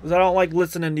 Because I don't like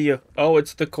listening to you. Oh,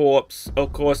 it's the corpse.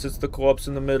 Of course, it's the corpse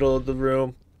in the middle of the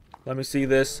room. Let me see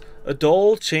this. A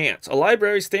dull chance. A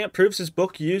library stamp proves his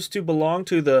book used to belong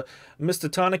to the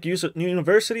Mistotonic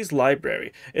University's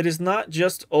library. It is not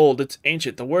just old, it's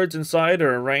ancient. The words inside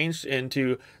are arranged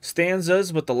into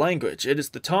stanzas with the language. It is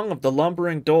the tongue of the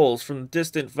lumbering doles from the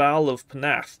distant Val of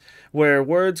Panath, where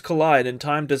words collide and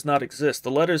time does not exist.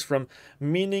 The letters from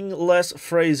meaningless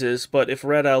phrases, but if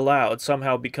read out loud,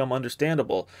 somehow become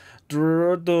understandable.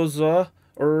 Drdoza.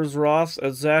 Urzroth,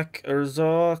 Ezek,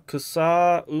 Urza,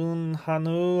 Kusa,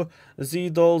 Unhanu,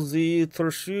 Zidol, Z,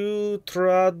 Thrshu,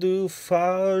 Tradu,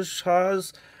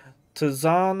 Fajhaz,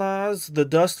 Tazanas, the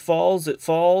dust falls, it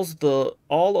falls, the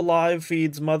all alive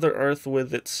feeds Mother Earth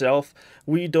with itself.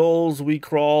 We doles, we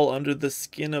crawl under the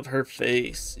skin of her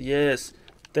face. Yes,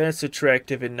 that's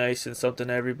attractive and nice and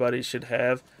something everybody should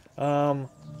have.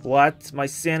 What? My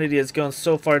sanity has gone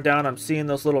so far down, I'm seeing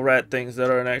those little rat things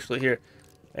that aren't actually here.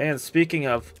 And speaking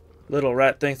of little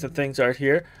rat things and things aren't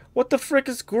here, what the frick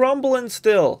is grumbling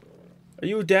still? Are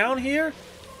you down here?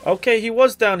 Okay, he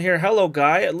was down here. Hello,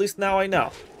 guy. At least now I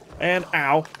know. And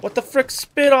ow, what the frick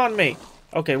spit on me?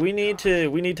 Okay, we need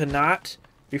to not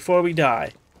before we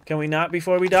die. Can we not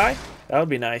before we die? That would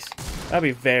be nice. That'd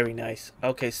be very nice.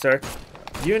 Okay, sir.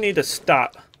 You need to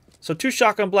stop. So 2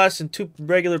 shotgun blasts and 2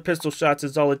 regular pistol shots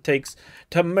is all it takes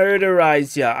to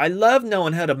murderize ya. I love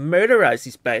knowing how to murderize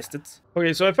these bastards.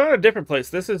 Okay, so I found a different place.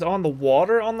 This is on the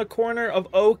water on the corner of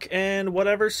Oak and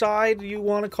whatever side you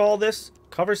want to call this.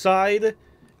 Cover side,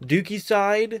 Dookie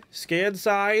side, Scared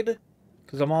side.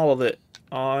 Because I'm all of it.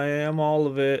 I am all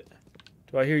of it.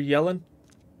 Do I hear yelling?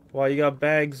 Why, you got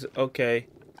bags? Okay.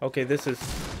 Okay, this is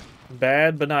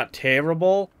bad but not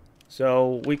terrible.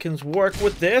 So we can work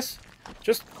with this.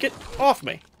 Just get off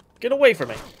me. Get away from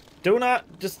me. Do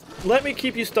not, just let me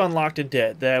keep you stun locked and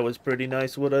dead. That was pretty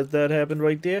nice what that happened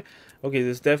right there. Okay,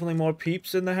 there's definitely more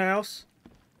peeps in the house.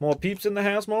 More peeps in the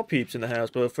house, more peeps in the house.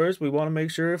 But first, we want to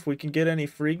make sure if we can get any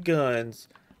free guns.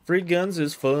 Free guns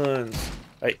is fun.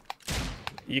 Hey,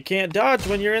 you can't dodge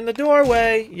when you're in the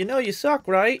doorway. You know you suck,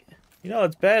 right? You know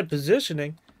it's bad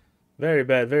positioning. Very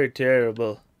bad, very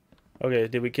terrible. Okay,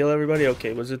 did we kill everybody?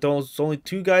 Okay, was it those only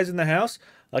 2 guys in the house?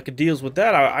 I could deal with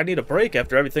that. I need a break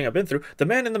after everything I've been through. The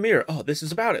Man in the Mirror. Oh, this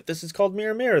is about it. This is called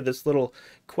Mirror Mirror, this little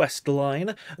quest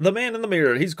line. The Man in the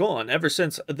Mirror. He's gone. Ever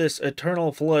since this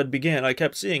eternal flood began, I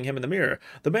kept seeing him in the mirror.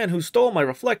 The man who stole my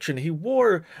reflection. He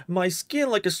wore my skin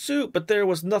like a suit, but there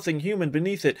was nothing human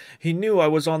beneath it. He knew I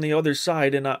was on the other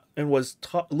side and was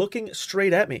looking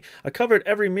straight at me. I covered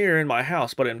every mirror in my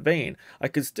house, but in vain. I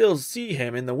could still see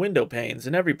him in the window panes,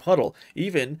 in every puddle,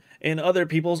 even in other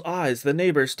people's eyes. The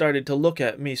neighbors started to look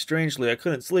at me strangely. I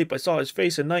couldn't sleep. I saw his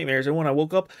face in nightmares, and when I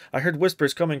woke up, I heard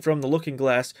whispers coming from the looking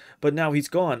glass. But now he's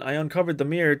gone. I uncovered the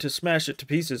mirror to smash it to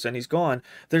pieces, and he's gone.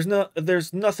 There's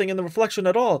nothing in the reflection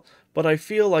at all, but I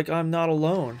feel like I'm not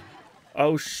alone.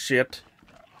 Oh shit.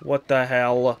 What the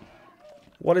hell?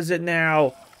 What is it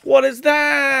now? What is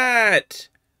that?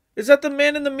 Is that the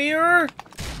Man in the Mirror?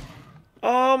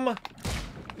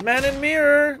 Man in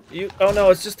Mirror. Oh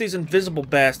no, it's just these invisible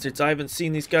bastards. I haven't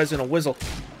seen these guys in a whizzle.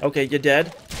 Okay, you're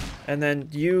dead. And then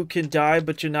you can die,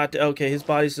 but you're not. Okay, his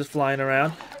body's just flying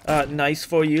around. Nice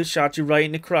for you. Shot you right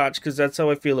in the crotch, because that's how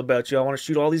I feel about you. I want to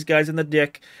shoot all these guys in the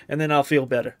dick, and then I'll feel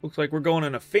better. Looks like we're going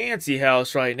in a fancy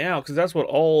house right now, because that's what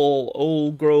all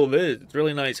Old Grove is. It's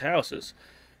really nice houses.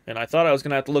 And I thought I was going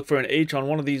to have to look for an H on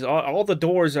one of these. All the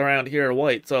doors around here are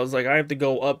white, so I was like, I have to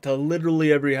go up to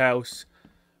literally every house.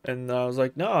 And I was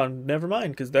like, no, never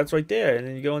mind, because that's right there. And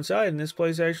then you go inside, and this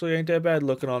place actually ain't that bad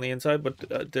looking on the inside,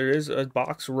 but there is a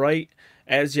box right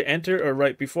as you enter or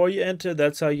right before you enter.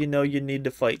 That's how you know you need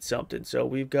to fight something. So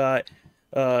we've got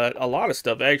a lot of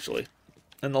stuff, actually.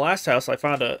 In the last house, I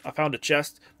found a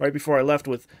chest right before I left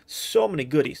with so many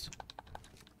goodies.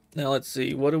 Now, let's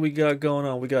see. What do we got going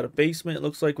on? We got a basement. It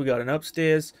looks like we got an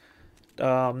upstairs.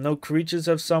 No creatures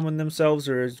have summoned themselves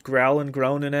or is growling,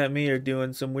 groaning at me or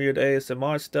doing some weird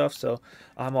ASMR stuff, so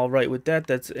I'm alright with that.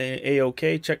 That's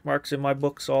A-okay. Check marks in my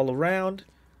books all around.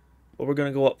 But we're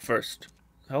going to go up first.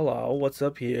 Hello, what's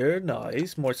up here?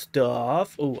 Nice. More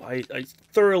stuff. Oh, I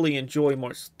thoroughly enjoy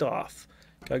more stuff.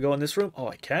 Can I go in this room? Oh,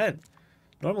 I can.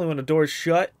 Normally when the door is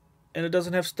shut and it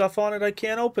doesn't have stuff on it, I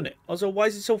can't open it. Also, why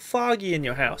is it so foggy in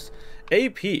your house?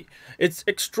 AP. It's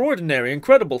extraordinary,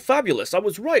 incredible, fabulous. I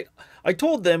was right. I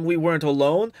told them we weren't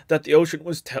alone, that the ocean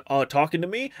was talking to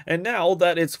me, and now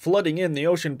that it's flooding in, the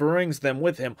ocean brings them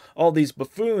with him. All these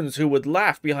buffoons who would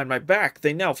laugh behind my back,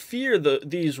 they now fear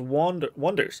these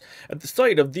wonders. At the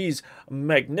sight of these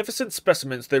magnificent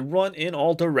specimens, they run in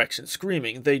all directions,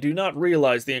 screaming. They do not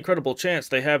realize the incredible chance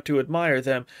they have to admire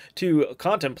them, to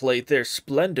contemplate their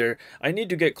splendor. I need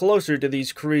to get closer to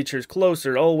these creatures,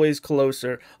 closer, always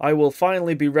closer. I will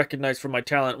finally be recognized for my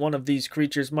talent. One of these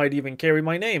creatures might even carry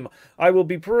my name. I will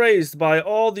be praised by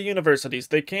all the universities.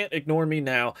 They can't ignore me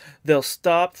now. They'll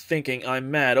stop thinking I'm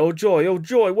mad. Oh joy,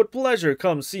 what pleasure.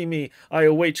 Come see me. I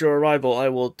await your arrival. I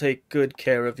will take good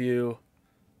care of you.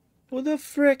 What the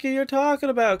frick are you talking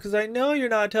about? Because I know you're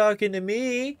not talking to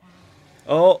me.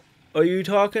 Oh, are you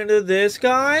talking to this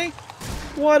guy?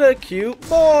 What a cute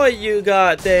boy you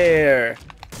got there.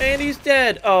 And he's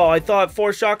dead. Oh, I thought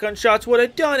 4 shotgun shots would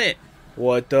have done it.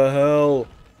 What the hell?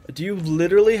 Do you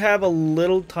literally have a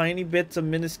little tiny bits of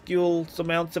minuscule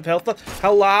amounts of health left?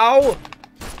 Hello?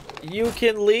 You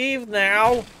can leave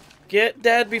now. Get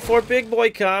dead before Big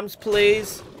Boy comes,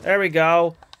 please. There we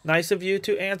go. Nice of you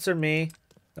to answer me.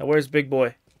 Now, where's Big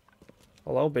Boy?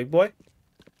 Hello, Big Boy?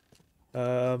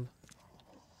 No,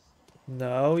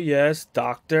 yes,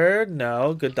 doctor.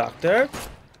 No, good doctor.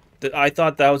 I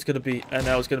thought that was gonna be, and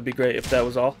that was gonna be great if that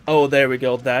was all. Oh, there we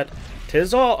go. That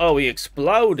 'tis all. Oh, he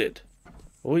exploded.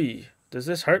 Oy, does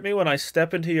this hurt me when I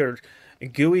step into your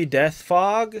gooey death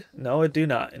fog? No, it do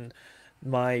not. And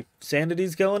my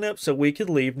sanity's going up, so we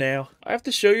can leave now. I have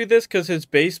to show you this because his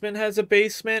basement has a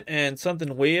basement, and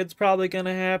something weird's probably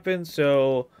gonna happen.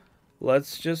 So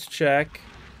let's just check.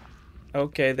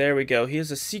 Okay, there we go. He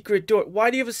has a secret door. Why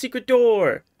do you have a secret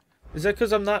door? Is that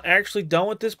because I'm not actually done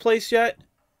with this place yet?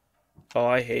 Oh,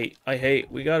 I hate.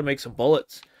 We gotta make some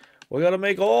bullets. We gotta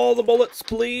make all the bullets,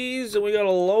 please, and we gotta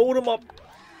load them up.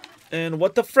 And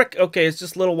what the frick? Okay, it's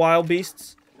just little wild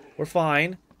beasts. We're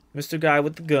fine. Mr. Guy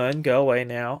with the gun, go away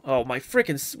now. Oh, my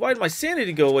frickin'... Why did my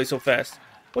sanity go away so fast?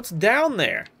 What's down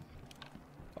there?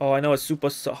 Oh, I know it's super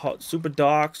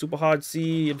dark, super hard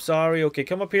sea. I'm sorry. Okay,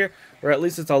 come up here. Or at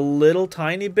least it's a little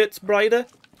tiny bit brighter.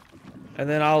 And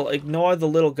then I'll ignore the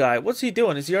little guy. What's he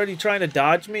doing? Is he already trying to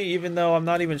dodge me even though I'm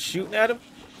not even shooting at him?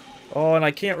 Oh, and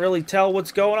I can't really tell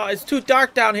what's going on. It's too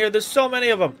dark down here. There's so many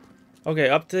of them. Okay,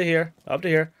 up to here. Up to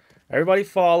here. Everybody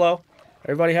follow.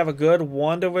 Everybody have a good,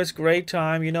 wondrous, great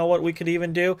time. You know what we could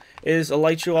even do? Is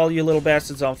light you all you little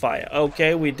bastards on fire.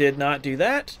 Okay, we did not do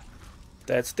that.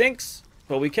 That stinks.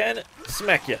 But we can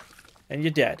smack you. And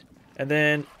you're dead. And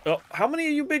then... Oh, how many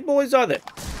of you big boys are there?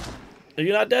 Are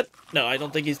you not dead? No, I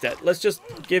don't think he's dead. Let's just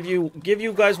give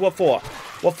you guys what for.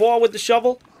 What for with the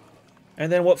shovel?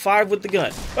 And then what 5 with the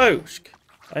gun. Boosh.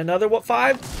 Another what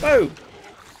 5? Boom.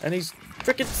 And he's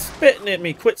freaking spitting at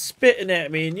me. Quit spitting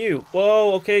at me and you.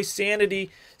 Whoa, okay,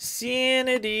 sanity.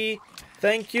 Sanity.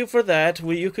 Thank you for that.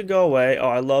 You can go away. Oh,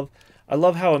 I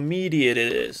love how immediate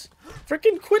it is.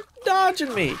 Freaking quit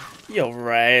dodging me, you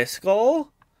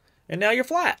rascal. And now you're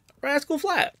flat. Rascal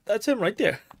Flat. That's him right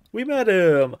there. We met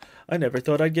him. I never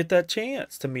thought I'd get that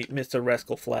chance to meet Mr.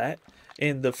 Rascal Flat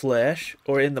in the flesh,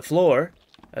 or in the floor,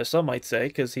 as some might say,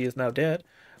 because he is now dead.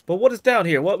 But what is down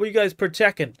here? What were you guys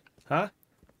protecting? Huh?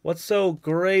 What's so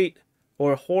great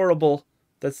or horrible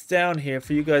that's down here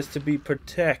for you guys to be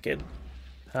protecting?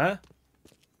 Huh?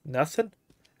 Nothing?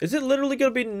 Is it literally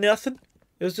going to be nothing?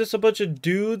 It was just a bunch of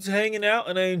dudes hanging out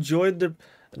and I enjoyed their...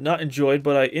 Not enjoyed,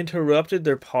 but I interrupted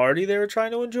their party they were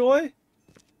trying to enjoy?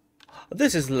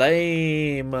 This is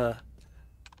lame. I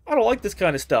don't like this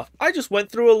kind of stuff. I just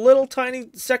went through a little tiny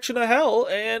section of hell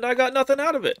and I got nothing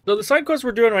out of it. So the side quest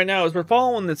we're doing right now is we're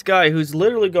following this guy who's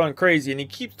literally gone crazy and he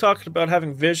keeps talking about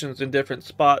having visions in different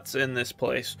spots in this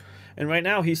place. And right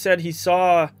now he said he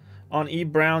saw on E.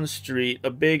 Brown Street, a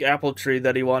big apple tree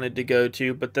that he wanted to go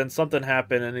to, but then something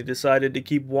happened and he decided to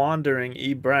keep wandering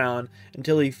E. Brown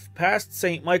until he passed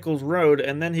St. Michael's Road,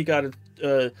 and then he got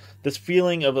this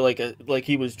feeling of like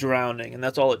he was drowning, and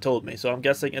that's all it told me. So I'm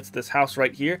guessing it's this house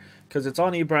right here, because it's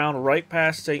on E. Brown right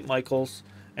past St. Michael's,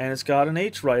 and it's got an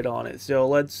H right on it. So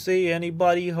let's see,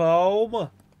 anybody home?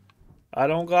 I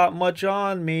don't got much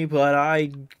on me, but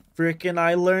I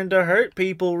learned to hurt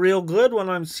people real good when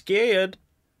I'm scared.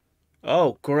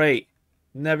 Oh, great.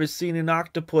 Never seen an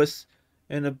octopus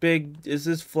in a big... Is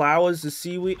this flowers, the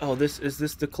seaweed? Oh, is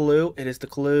this the clue? It is the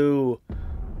clue.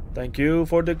 Thank you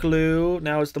for the clue.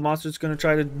 Now is the monster's gonna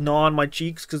try to gnaw on my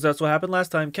cheeks, because that's what happened last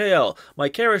time. KL, my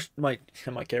cherished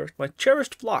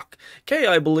flock. K,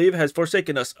 I believe, has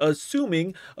forsaken us,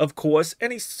 assuming, of course,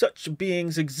 any such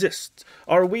beings exist.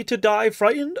 Are we to die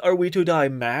frightened? Are we to die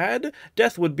mad?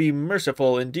 Death would be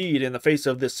merciful indeed in the face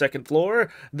of this second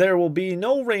floor. There will be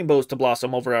no rainbows to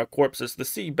blossom over our corpses. The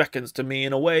sea beckons to me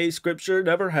in a way Scripture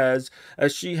never has,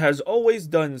 as she has always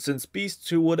done since beasts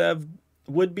who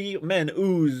would-be men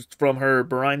oozed from her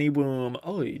briny womb.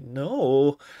 Oh,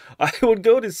 no. I would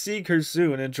go to seek her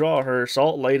soon and draw her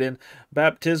salt-laden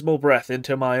baptismal breath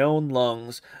into my own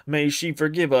lungs. May she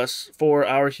forgive us for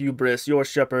our hubris, your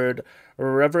shepherd,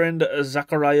 Reverend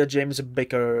Zachariah James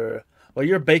Baker. Well,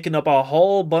 you're baking up a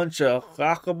whole bunch of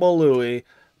cockabalooey,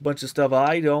 bunch of stuff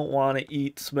I don't want to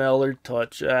eat, smell, or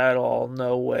touch at all.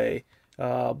 No way.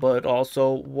 But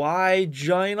also, why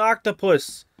giant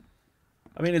octopus?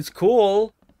 I mean, it's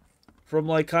cool from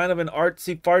like kind of an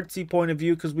artsy-fartsy point of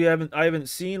view, because I haven't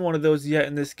seen one of those yet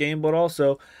in this game, but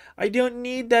also I don't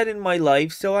need that in my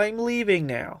life, so I'm leaving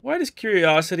now. Why does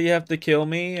curiosity have to kill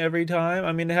me every time?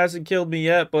 I mean, it hasn't killed me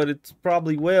yet, but it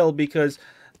probably will, because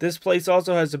this place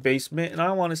also has a basement, and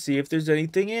I want to see if there's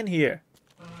anything in here.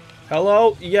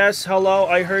 Hello? Yes, hello,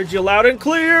 I heard you loud and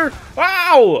clear!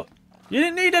 Ow! You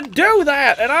didn't need to do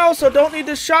that! And I also don't need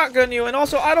to shotgun you, and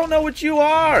also I don't know what you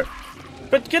are!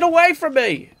 But get away from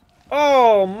me!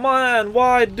 Oh man,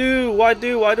 why do I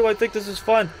think this is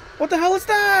fun? What the hell is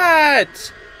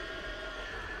that?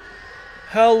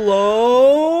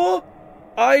 Hello?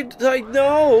 I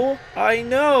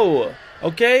know.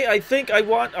 Okay,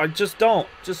 just don't.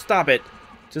 Just stop it.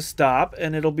 Just stop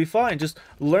and it'll be fine. Just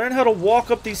learn how to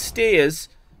walk up these stairs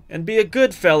and be a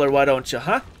good feller, why don't you,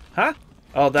 huh? Huh?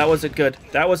 Oh, that wasn't good.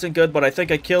 That wasn't good, but I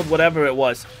think I killed whatever it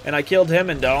was. And I killed him,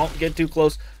 and don't get too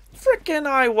close. Frickin'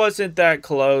 I wasn't that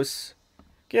close.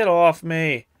 Get off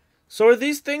me. So are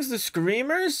these things the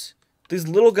screamers? These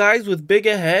little guys with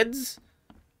bigger heads?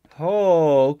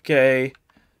 Oh, okay.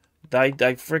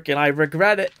 I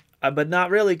regret it. But not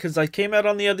really, because I came out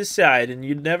on the other side, and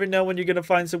you never know when you're going to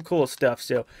find some cool stuff.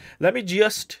 So let me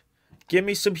just give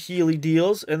me some Healy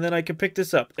deals, and then I can pick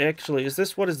this up. Actually,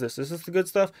 what is this? Is this the good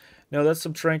stuff? No, that's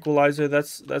some tranquilizer.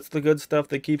 That's the good stuff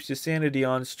that keeps your sanity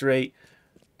on straight.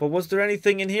 But was there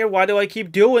anything in here? Why do I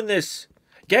keep doing this?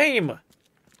 Game!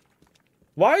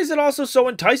 Why is it also so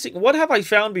enticing? What have I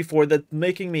found before that's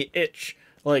making me itch?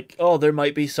 Like, oh, there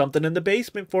might be something in the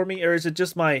basement for me? Or is it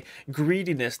just my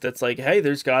greediness that's like, hey,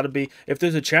 there's gotta be... If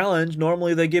there's a challenge,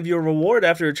 normally they give you a reward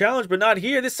after a challenge, but not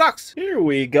here. This sucks. Here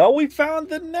we go. We found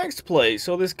the next place.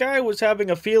 So this guy was having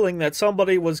a feeling that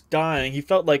somebody was dying. He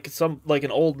felt like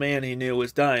an old man he knew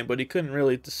was dying, but he couldn't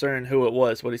really discern who it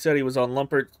was. But he said he was on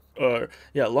Lombard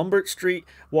Street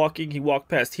walking. He walked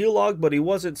past Helog, but he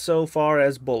wasn't so far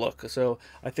as Bullock. So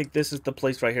I think this is the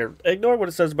place right here. Ignore what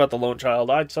it says about the lone child.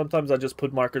 Sometimes I just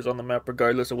put markers on the map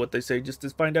regardless of what they say, just to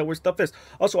find out where stuff is.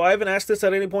 Also, I haven't asked this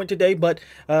at any point today, but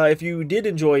if you did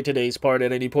enjoy today's part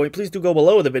at any point, please do go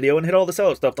below the video and hit all the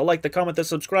sellout stuff. The like, the comment, the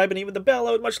subscribe, and even the bell.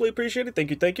 I would muchly appreciate it.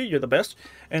 Thank you. You're the best,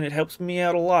 and it helps me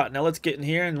out a lot. Now let's get in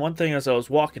here. And one thing as I was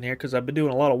walking here, because I've been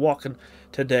doing a lot of walking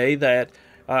today, that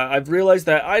I've realized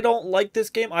that I don't like this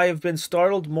game. I have been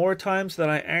startled more times than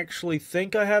I actually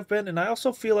think I have been, and I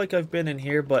also feel like I've been in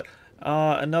here, but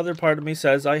another part of me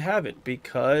says I haven't,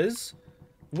 because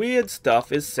weird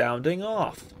stuff is sounding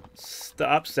off.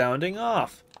 Stop sounding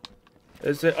off.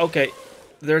 Is it okay?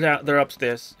 They're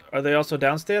upstairs. Are they also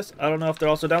downstairs? I don't know if they're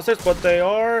also downstairs, but they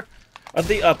are at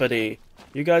the uppity.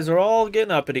 You guys are all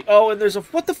getting uppity. Oh, and there's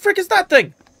what the frick is that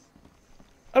thing?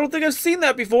 I don't think I've seen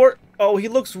that before. Oh, he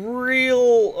looks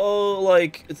real,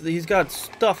 like he's got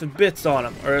stuff and bits on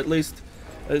him. Or at least,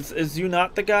 is you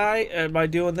not the guy? Am I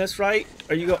doing this right?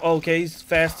 Are you okay, he's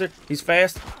faster. He's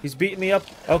fast. He's beating me up.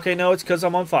 Okay, no, it's because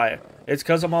I'm on fire. It's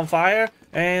because I'm on fire,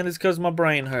 and it's because my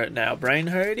brain hurt now. Brain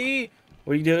hurty?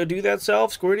 We do that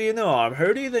self? Squirty in the arm.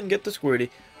 Hurty, then get the squirty.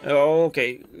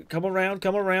 Okay, come around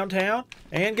town,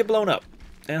 and get blown up.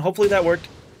 And hopefully that worked.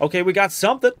 Okay, we got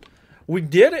something. We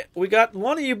did it. We got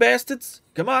one of you bastards.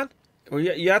 Come on.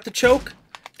 You have to choke.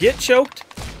 Get choked.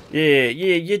 Yeah,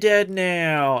 you're dead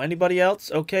now. Anybody else?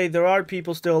 Okay, there are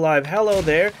people still alive. Hello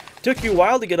there. Took you a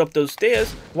while to get up those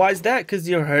stairs. Why is that? Because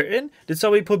you're hurting? Did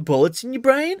somebody put bullets in your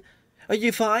brain? Are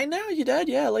you fine now? You dead?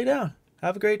 Yeah, lay down.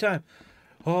 Have a great time.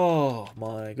 Oh,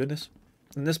 my goodness.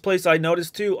 And this place I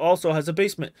noticed, too, also has a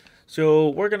basement. So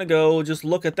we're going to go just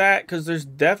look at that because there's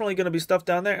definitely going to be stuff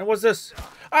down there. And what's this?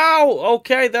 Oh,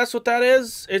 okay, that's what that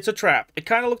is. It's a trap. It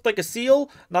kind of looked like a seal.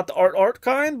 Not the art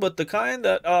kind, but the kind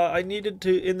that I needed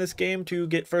to in this game to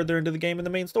get further into the game in the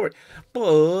main story.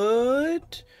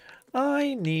 But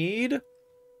I need...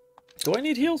 Do I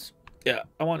need heals? Yeah,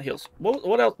 I want heals.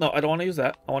 What else? No, I don't want to use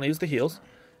that. I want to use the heals.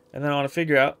 And then I want to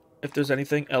figure out if there's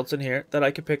anything else in here that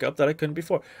I could pick up that I couldn't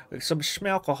before. Like some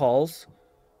schmalcohols.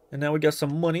 And now we got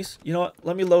some monies. You know what?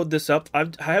 Let me load this up. I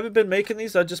haven't been making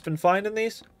these. I've just been finding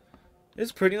these.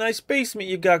 It's a pretty nice basement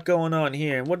you got going on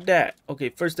here. And what's that? Okay,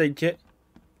 first aid kit.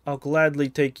 I'll gladly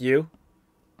take you.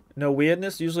 No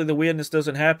weirdness? Usually the weirdness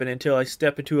doesn't happen until I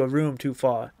step into a room too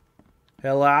far.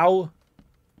 Hello?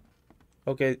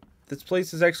 Okay, this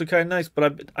place is actually kind of nice,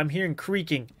 but I'm hearing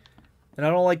creaking. And I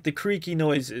don't like the creaky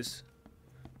noises.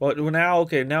 But now,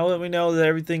 okay, now that we know that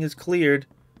everything is cleared,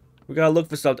 we gotta look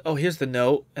for something. Oh, here's the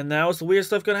note. And now is the weird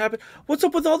stuff gonna happen? What's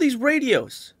up with all these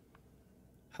radios?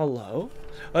 Hello?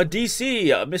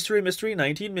 DC, mystery,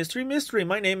 19, mystery.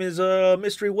 My name is,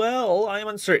 Mystery. Well, I am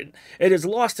uncertain. It is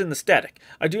lost in the static.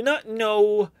 I do not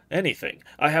know anything.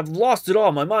 I have lost it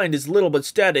all. My mind is little but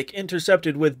static,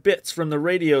 intercepted with bits from the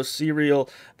radio serial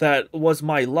that was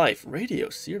my life. Radio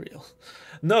serial?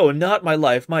 No, not my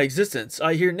life, my existence.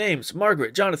 I hear names,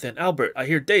 Margaret, Jonathan, Albert. I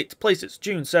hear dates, places,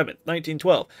 June 7th,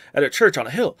 1912, at a church on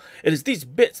a hill. It is these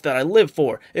bits that I live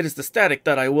for. It is the static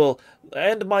that I will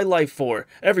end my life for.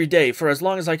 Every day, for as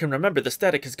long as I can remember, the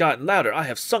static has gotten louder. I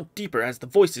have sunk deeper as the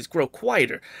voices grow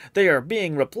quieter. They are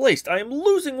being replaced. I am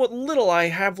losing what little I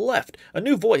have left. A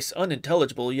new voice,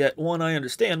 unintelligible, yet one I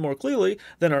understand more clearly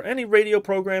than are any radio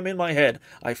program in my head.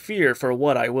 I fear for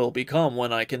what I will become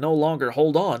when I can no longer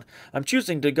hold on. I'm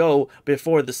choosing to go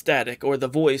before the static or the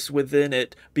voice within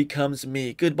it becomes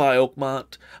me. Goodbye,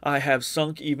 Oakmont. I have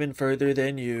sunk even further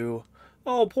than you.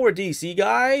 Oh, poor DC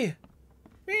guy.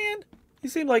 Man, he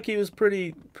seemed like he was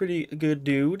pretty good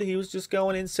dude. He was just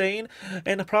going insane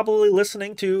and probably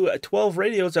listening to 12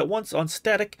 radios at once on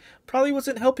static. Probably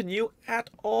wasn't helping you at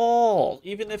all.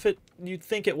 Even if you'd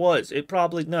think it was. It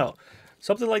probably, no.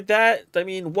 Something like that. I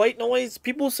mean, white noise.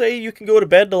 People say you can go to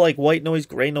bed to like white noise,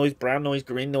 gray noise, brown noise,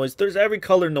 green noise. There's every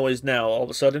color noise now all of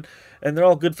a sudden. And they're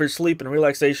all good for sleep and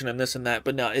relaxation and this and that.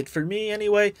 But no, for me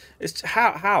anyway, it's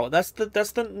how? That's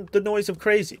the noise of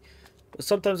crazy.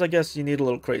 Sometimes I guess you need a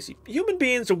little crazy. Human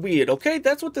beings are weird, okay?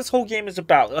 That's what this whole game is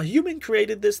about. A human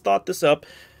created this, thought this up.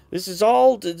 This is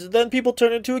all, then people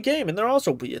turn it into a game and they're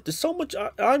also weird. There's so much,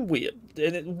 I'm weird.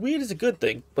 And weird is a good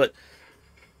thing, but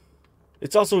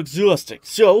it's also exhausting.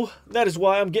 So, that is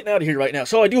why I'm getting out of here right now.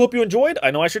 So, I do hope you enjoyed. I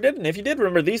know I sure did. And if you did,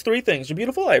 remember these 3 things. You're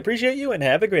beautiful. I appreciate you. And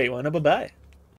have a great one. Bye-bye.